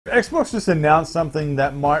Xbox just announced something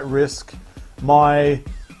that might risk my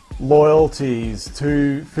loyalties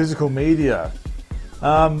to physical media.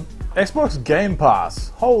 Xbox Game Pass.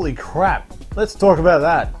 Holy crap. Let's talk about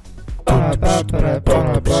that.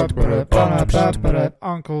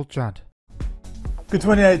 Uncle Chunt'd. Could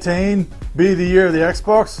 2018 be the year of the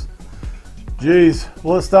Xbox? Jeez,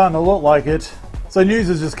 well, it's starting to look like it. So news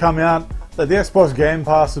has just come out that the Xbox Game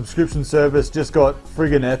Pass subscription service just got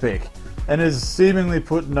friggin' epic and has seemingly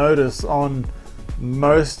put notice on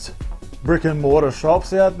most brick and mortar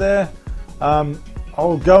shops out there.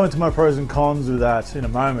 I'll go into my pros and cons with that in a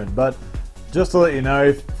moment, but just to let you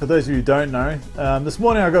know, for those of you who don't know, this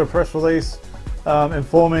morning I got a press release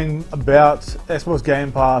informing about Xbox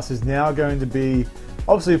Game Pass is now going to be,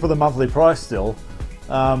 obviously for the monthly price still,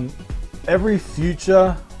 every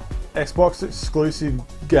future Xbox exclusive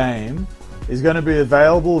game is going to be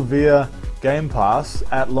available via Game Pass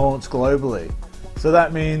at launch globally. So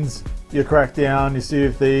that means your Crackdown, your Sea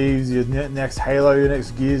of Thieves, your next Halo, your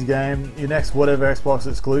next Gears game, your next whatever Xbox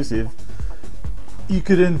exclusive, you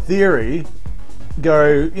could in theory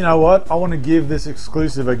go, you know what, I want to give this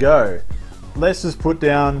exclusive a go. Let's just put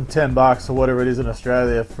down $10 or whatever it is in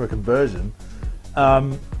Australia for conversion,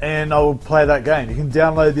 and I'll play that game. You can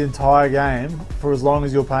download the entire game for as long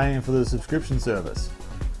as you're paying for the subscription service.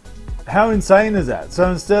 How insane is that?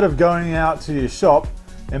 So instead of going out to your shop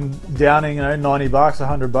and downing, $90,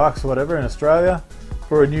 $100 or whatever in Australia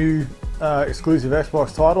for a new exclusive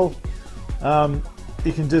Xbox title,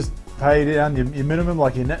 you can just pay down your minimum,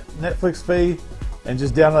 like your Netflix fee, and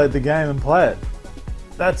just download the game and play it.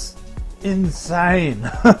 That's insane.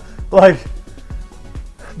 Like,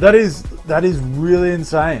 that is really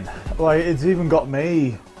insane. Like, it's even got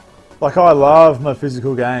me, like, I love my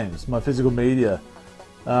physical games, my physical media.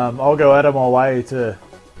 I'll go out of my way to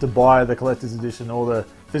buy the collector's edition or the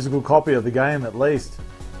physical copy of the game at least,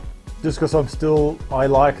 just because I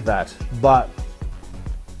like that. But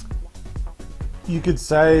you could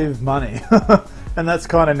save money, and that's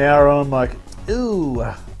kind of now I'm like, ooh,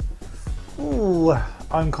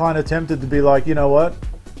 I'm kind of tempted to be like, you know what,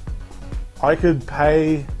 I could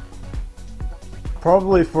pay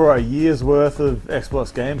probably for a year's worth of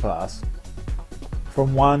Xbox Game Pass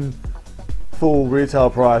from one full retail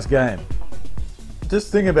price game.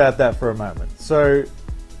 Just think about that for a moment. So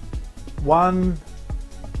one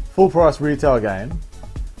full price retail game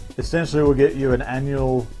essentially will get you an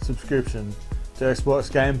annual subscription to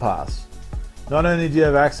Xbox Game Pass. Not only do you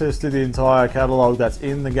have access to the entire catalog that's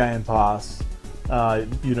in the Game Pass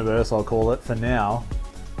universe, I'll call it for now,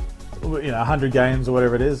 100 games or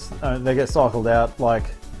whatever it is, they get cycled out like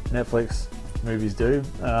Netflix movies do,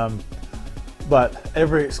 but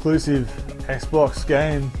every exclusive Xbox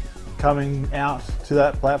game coming out to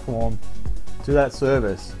that platform, to that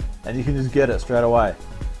service, and you can just get it straight away.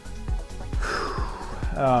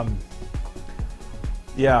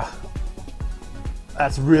 Yeah,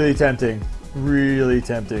 that's really tempting,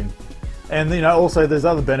 and also there's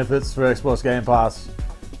other benefits for Xbox Game Pass.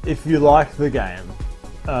 If you like the game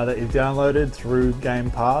that you've downloaded through Game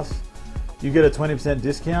Pass, you get a 20%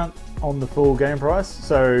 discount on the full game price.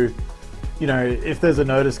 So if there's a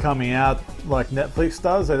notice coming out like Netflix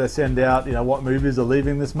does, so they send out, what movies are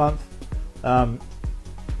leaving this month.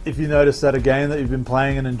 If you notice that a game that you've been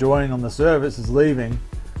playing and enjoying on the service is leaving,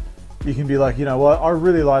 you can be like, you know what, I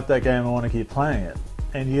really like that game, I want to keep playing it.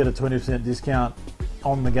 And you get a 20% discount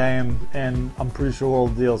on the game, and I'm pretty sure all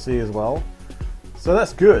the DLC as well. So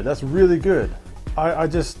that's good, that's really good. I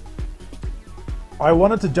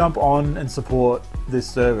wanted to jump on and support this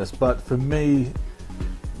service, but for me,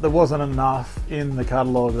 there wasn't enough in the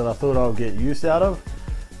catalog that I thought I would get use out of.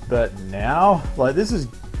 But now, like, this is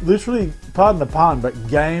literally, pardon the pun, but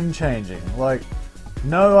game changing. Like,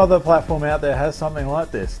 no other platform out there has something like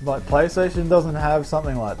this. Like, PlayStation doesn't have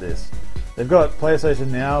something like this. They've got PlayStation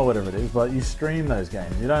Now or whatever it is, but you stream those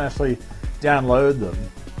games. You don't actually download them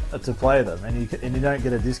to play them, and you don't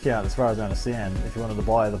get a discount as far as I understand if you wanted to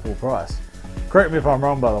buy the full price. Correct me if I'm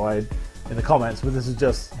wrong, by the way, in the comments, but this is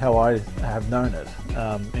just how I have known it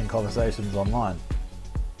in conversations online.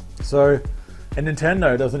 So, and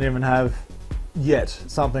Nintendo doesn't even have yet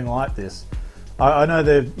something like this. I know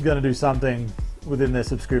they're going to do something within their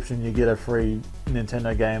subscription. You get a free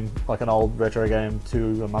Nintendo game, like an old retro game,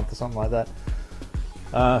 a month or something like that.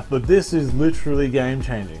 But this is literally game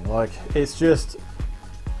changing. Like, it's just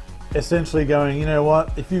essentially going, you know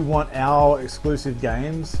what, if you want our exclusive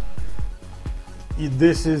games,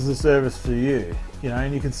 this is the service for you,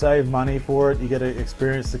 and you can save money for it. You get to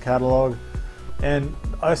experience the catalog, and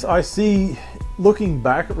I see, looking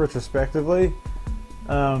back retrospectively,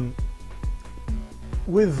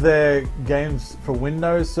 with their games for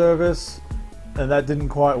Windows service, and that didn't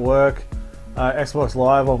quite work. Xbox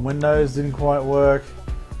Live on Windows didn't quite work.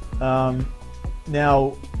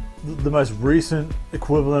 Now, the most recent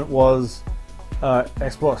equivalent was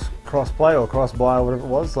Xbox Crossplay or Cross-Buy or whatever it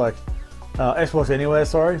was, like Xbox Anywhere,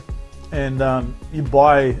 sorry. And you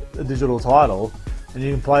buy a digital title and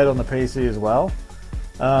you can play it on the PC as well.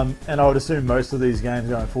 And I would assume most of these games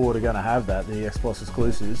going forward are going to have that, the Xbox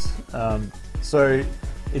exclusives. So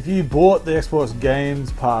if you bought the Xbox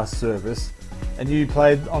Games Pass service and you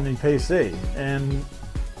played on the PC, and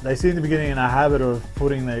they seem to be getting in a habit of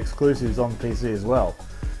putting the exclusives on the PC as well.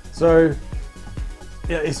 So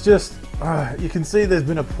yeah, it's just, you can see there's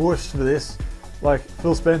been a push for this. Like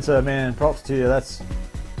Phil Spencer, man, props to you. That's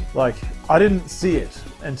like, I didn't see it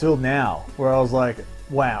until now, where I was like,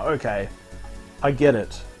 wow, okay, I get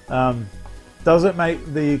it. Does it make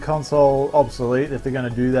the console obsolete if they're going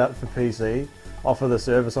to do that for PC, offer the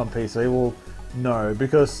service on PC? Well, no,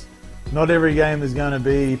 because not every game is going to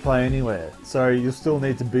be Play Anywhere. So you still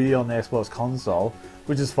need to be on the Xbox console,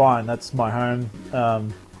 which is fine. That's my home,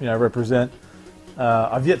 represent.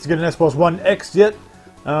 I've yet to get an Xbox One X yet.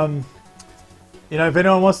 If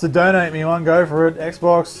anyone wants to donate me one, go for it.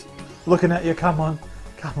 Xbox, looking at you, come on,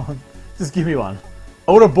 just give me one.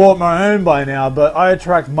 I would have bought my own by now, but I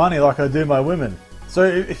attract money like I do my women. So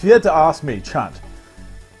if you had to ask me, Chunt'd,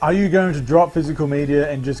 are you going to drop physical media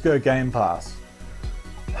and just go Game Pass?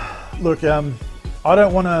 Look, I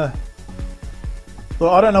don't want to.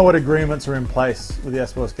 Look, I don't know what agreements are in place with the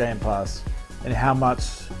Xbox Game Pass and how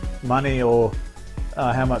much money or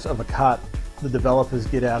how much of a cut the developers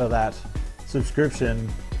get out of that subscription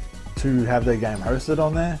to have their game hosted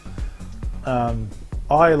on there.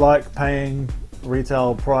 I like paying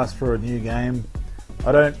retail price for a new game.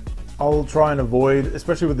 I'll try and avoid,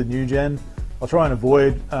 especially with the new gen, I'll try and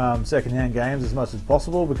avoid secondhand games as much as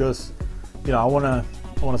possible, because I want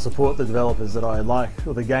to support the developers that I like,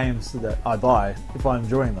 or the games that I buy if I'm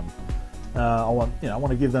enjoying them. I want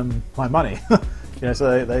to give them my money,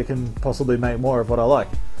 so they can possibly make more of what I like.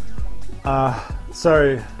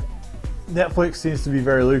 So Netflix seems to be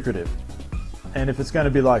very lucrative, and if it's going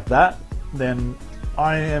to be like that, then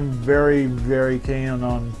I am very, very keen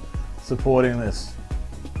on supporting this.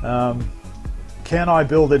 Can I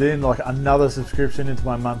build it in, like another subscription into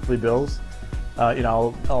my monthly bills?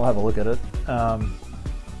 I'll have a look at it.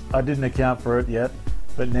 I didn't account for it yet,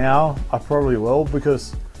 but now I probably will,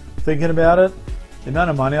 because thinking about it, the amount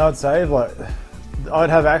of money I'd save, like I'd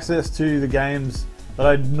have access to the games that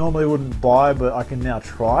I normally wouldn't buy, but I can now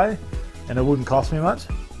try, and it wouldn't cost me much.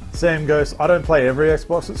 Same goes, I don't play every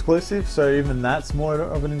Xbox exclusive, so even that's more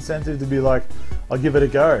of an incentive to be like, I'll give it a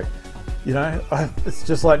go. It's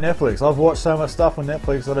just like Netflix. I've watched so much stuff on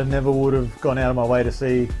Netflix that I never would have gone out of my way to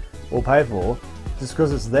see or pay for, just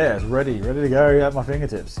because it's there, it's ready to go at my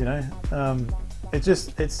fingertips.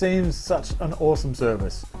 It seems such an awesome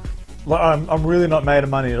service. Like I'm really not made of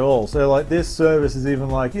money at all. So like this service is even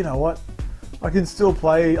like, you know what? I can still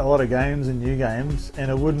play a lot of games and new games,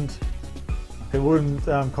 and it wouldn't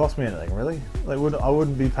cost me anything really. I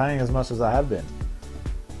wouldn't be paying as much as I have been.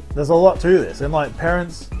 There's a lot to this, and like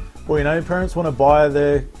parents want to buy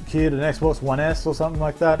their kid an Xbox One S or something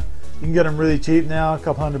like that. You can get them really cheap now, a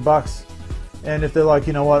couple $100. And if they're like,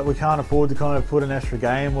 you know what, we can't afford to kind of put an extra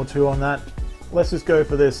game or two on that, let's just go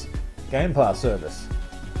for this Game Pass service.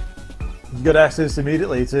 You got access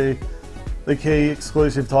immediately to the key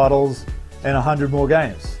exclusive titles and 100 more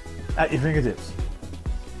games at your fingertips.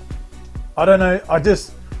 I don't know,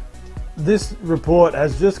 this report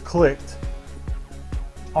has just clicked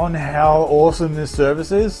on how awesome this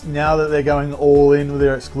service is now that they're going all in with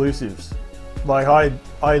their exclusives. Like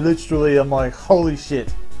I literally am like, holy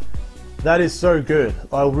shit, that is so good.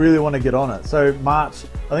 I really want to get on it. So I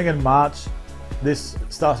think in March, this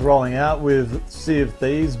starts rolling out with Sea of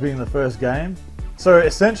Thieves being the first game. So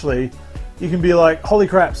essentially, you can be like, holy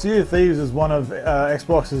crap, Sea of Thieves is one of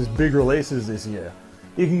Xbox's big releases this year.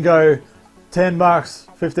 You can go $10,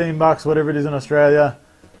 $15, whatever it is in Australia,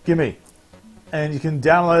 gimme. And you can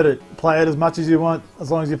download it, play it as much as you want,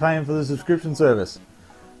 as long as you're paying for the subscription service.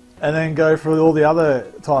 And then go for all the other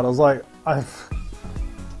titles. Like, I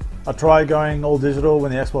tried going all digital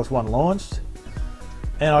when the Xbox One launched,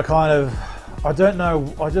 and I don't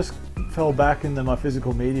know, I just fell back into my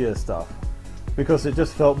physical media stuff because it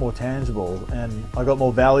just felt more tangible, and I got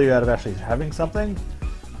more value out of actually having something.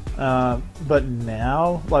 But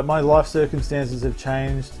now, like, my life circumstances have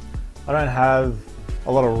changed. I don't have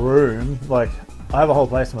a lot of room. Like, I have a whole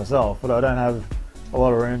place to myself, but I don't have a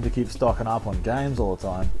lot of room to keep stocking up on games all the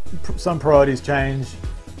time. Some priorities change,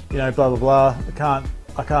 blah blah blah.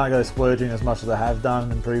 I can't go splurging as much as I have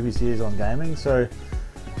done in previous years on gaming. So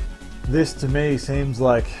this to me seems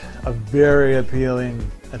like a very appealing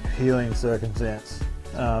circumstance,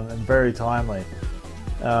 and very timely.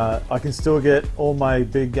 I can still get all my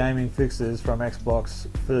big gaming fixes from Xbox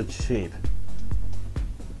for cheap.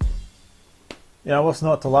 You know, what's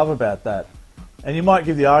not to love about that? And you might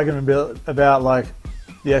give the argument about like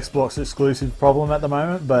the Xbox exclusive problem at the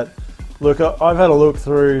moment, but look, I've had a look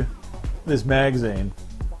through this magazine,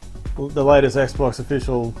 the latest Xbox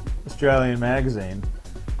official Australian magazine,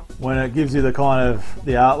 when it gives you the kind of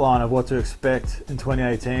the outline of what to expect in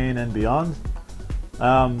 2018 and beyond.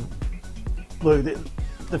 Look,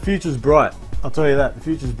 the future's bright. I'll tell you that. The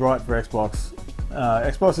future's bright for Xbox.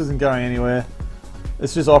 Xbox isn't going anywhere.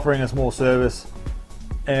 It's just offering us more service,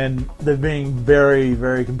 and they're being very,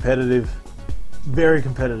 very competitive. Very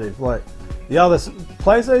competitive. Like the others,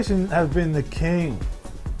 PlayStation have been the king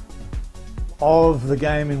of the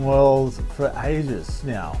gaming world for ages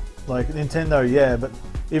now. Like Nintendo, yeah, but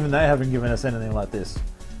even they haven't given us anything like this.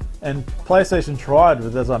 And PlayStation tried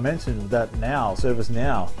with, as I mentioned, that Now service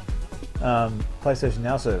now, PlayStation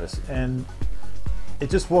Now service, and it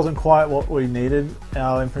just wasn't quite what we needed.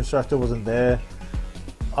 Our infrastructure wasn't there.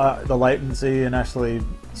 The latency and actually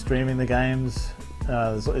streaming the games,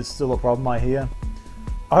 it's still a problem, I hear.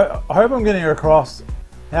 I hope I'm getting across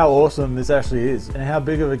how awesome this actually is and how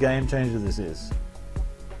big of a game changer this is.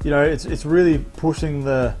 You know, it's really pushing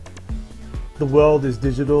the world is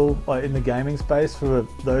digital, like in the gaming space, for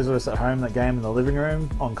those of us at home that game in the living room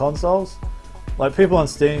on consoles. Like people on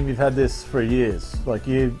Steam, you've had this for years. Like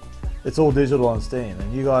it's all digital on Steam,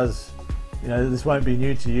 and you guys, you know, this won't be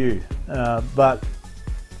new to you. But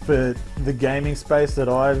for the gaming space that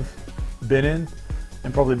I've been in,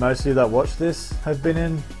 and probably most of you that watch this have been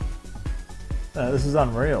in, this is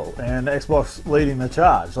unreal. And Xbox leading the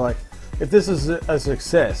charge. Like, if this is a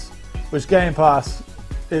success, which Game Pass,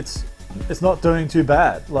 it's not doing too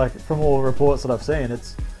bad. Like from all the reports that I've seen,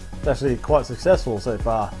 it's actually quite successful so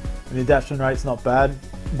far. And the adoption rate's not bad.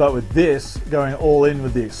 But with this, going all in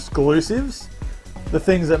with the exclusives, the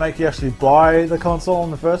things that make you actually buy the console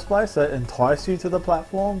in the first place, that entice you to the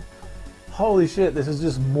platform, holy shit, this is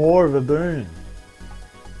just more of a boon.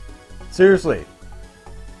 Seriously,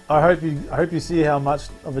 I hope you see how much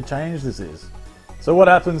of a change this is. So what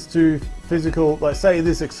happens to physical, like say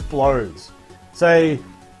this explodes, say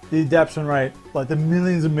the adoption rate, like the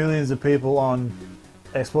millions and millions of people on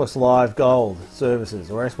Xbox Live Gold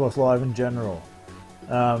services or Xbox Live in general,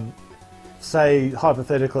 say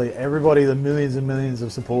hypothetically everybody, the millions and millions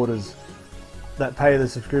of supporters that pay the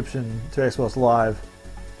subscription to Xbox Live,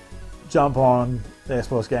 jump on the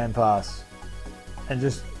Xbox Game Pass and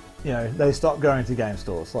just, you know, they stop going to game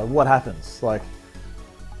stores. Like what happens? Like,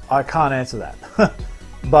 I can't answer that.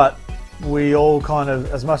 But we all kind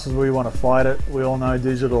of, as much as we want to fight it, we all know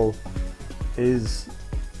digital is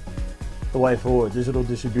the way forward. Digital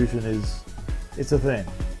distribution it's a thing.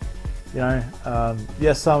 You know,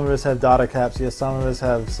 yes, some of us have data caps. Yes, some of us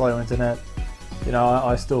have slow internet. You know,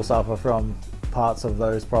 I still suffer from parts of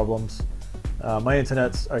those problems. My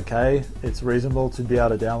internet's okay. It's reasonable to be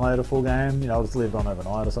able to download a full game. You know, I'll just leave it on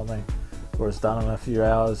overnight or something, or it's done in a few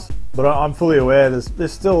hours. But I'm fully aware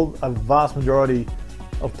there's still a vast majority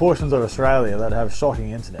of portions of Australia that have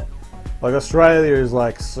shocking internet. Like Australia is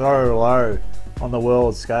like so low on the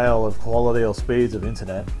world scale of quality or speeds of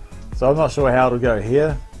internet. So I'm not sure how it'll go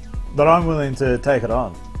here, but I'm willing to take it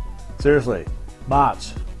on. Seriously,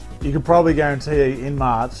 March. You could probably guarantee in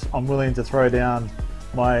March I'm willing to throw down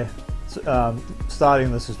my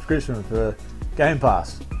starting the subscription for Game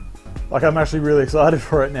Pass. Like I'm actually really excited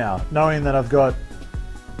for it now, knowing that I've got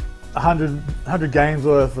 100 games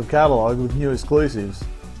worth of catalogue with new exclusives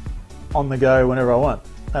on the go whenever I want,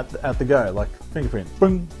 at the go, like fingerprint,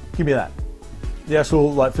 boom, give me that. The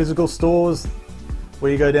actual like physical stores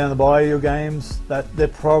where you go down to buy your games, that they're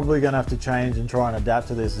probably going to have to change and try and adapt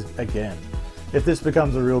to this again. If this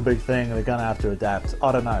becomes a real big thing, they're going to have to adapt.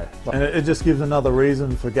 I don't know. And it just gives another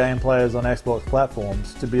reason for game players on Xbox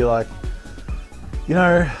platforms to be like, you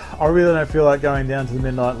know, I really don't feel like going down to the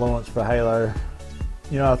midnight launch for Halo.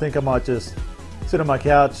 You know, I think I might just sit on my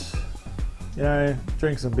couch, you know,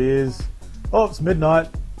 drink some beers. Oh, it's midnight.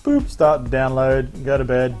 Boop, start and download and go to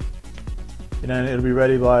bed. You know, it'll be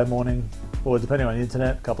ready by morning, or depending on the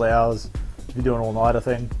internet, a couple of hours if you're doing an all-nighter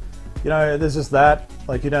thing. You know, there's just that.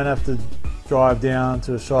 Like, you don't have to drive down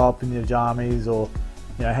to a shop in your jammies, or,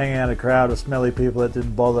 you know, hang out in a crowd of smelly people that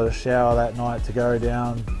didn't bother to shower that night to go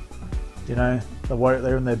down. You know,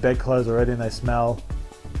 they're in their bedclothes already and they smell.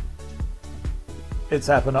 It's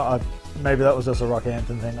happened. Maybe that was just a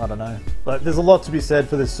Rockhampton thing, I don't know. Like, there's a lot to be said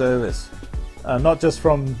for this service. not just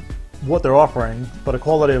from what they're offering, but a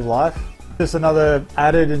quality of life. Just another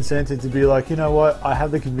added incentive to be like, you know what, I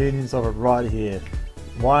have the convenience of it right here.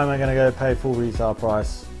 Why am I going to go pay full retail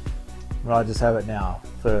price when I just have it now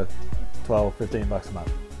for 12, 15 bucks a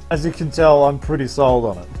month? As you can tell, I'm pretty sold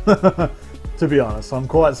on it. To be honest, I'm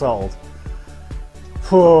quite sold.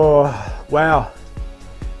 Wow,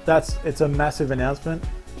 it's a massive announcement.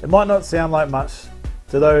 It might not sound like much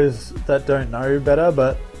to those that don't know better,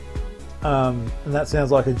 but and that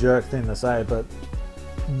sounds like a jerk thing to say, but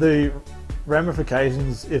the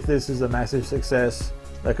ramifications, if this is a massive success,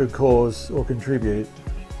 that could cause or contribute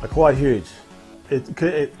are quite huge.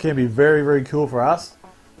 It can be very, very cool for us,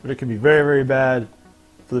 but it can be very, very bad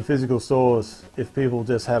for the physical stores if people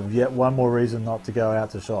just have yet one more reason not to go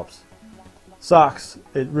out to shops. Sucks,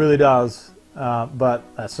 it really does, but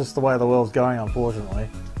that's just the way the world's going, unfortunately.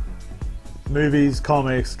 Movies,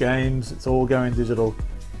 comics, games, it's all going digital.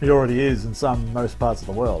 It already is in most parts of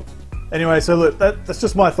the world. Anyway, so look, that's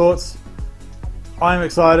just my thoughts. I'm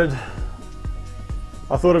excited.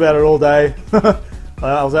 I thought about it all day.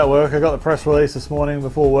 I was at work, I got the press release this morning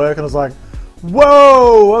before work, and I was like,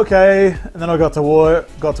 whoa, okay. And then I got to work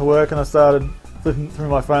and I started flipping through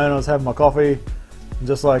my phone, I was having my coffee, and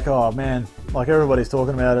just like, oh man, like everybody's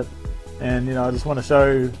talking about it. And you know, I just want to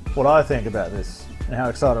show what I think about this and how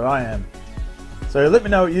excited I am. So let me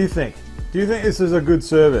know what you think. Do you think this is a good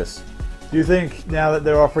service? Do you think now that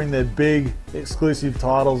they're offering their big exclusive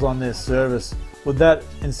titles on this service, would that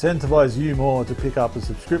incentivize you more to pick up a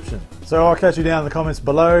subscription? So I'll catch you down in the comments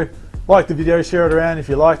below. Like the video, share it around if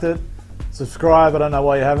you liked it. Subscribe, I don't know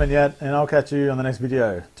why you haven't yet, and I'll catch you on the next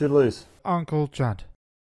video. Toodaloos. Uncle Chunt'd.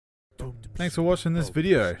 Thanks for watching this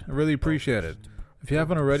video, I really appreciate it. If you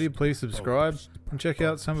haven't already, please subscribe and check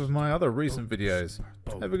out some of my other recent videos.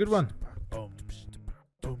 Have a good one.